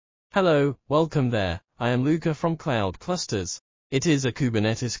Hello, welcome there. I am Luca from Cloud Clusters. It is a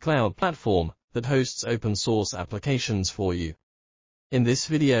Kubernetes cloud platform that hosts open source applications for you. In this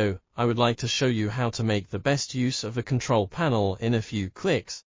video, I would like to show you how to make the best use of a control panel in a few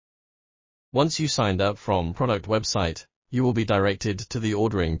clicks. Once you signed up from product website, you will be directed to the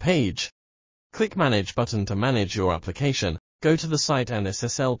ordering page. Click Manage button to manage your application. Go to the site and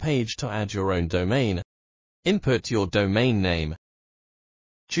SSL page to add your own domain. Input your domain name.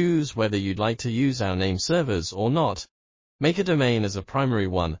 Choose whether you'd like to use our name servers or not. Make a domain as a primary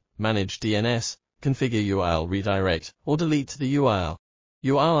one, manage DNS, configure URL redirect, or delete the URL.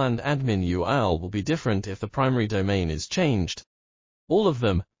 URL and admin URL will be different if the primary domain is changed. All of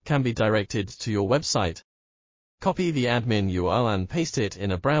them can be directed to your website. Copy the admin URL and paste it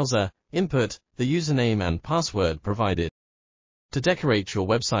in a browser. Input the username and password provided. To decorate your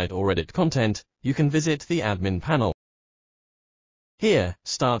website or edit content, you can visit the admin panel. Here,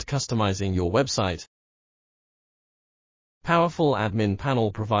 start customizing your website. Powerful admin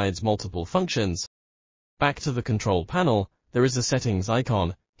panel provides multiple functions. Back to the control panel, there is a settings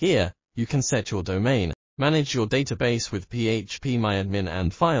icon. Here, you can set your domain, manage your database with phpMyAdmin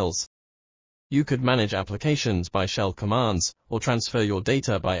and files. You could manage applications by shell commands, or transfer your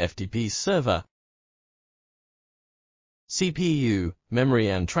data by FTP server. CPU, memory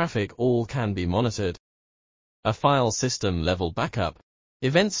and traffic all can be monitored. A file system level backup.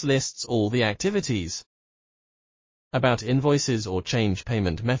 Events lists all the activities. About invoices or change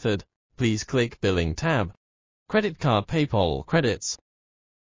payment method, please click Billing tab. Credit card PayPal credits.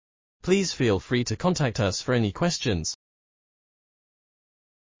 Please feel free to contact us for any questions.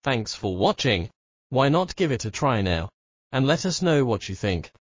 Thanks for watching. Why not give it a try now? And let us know what you think.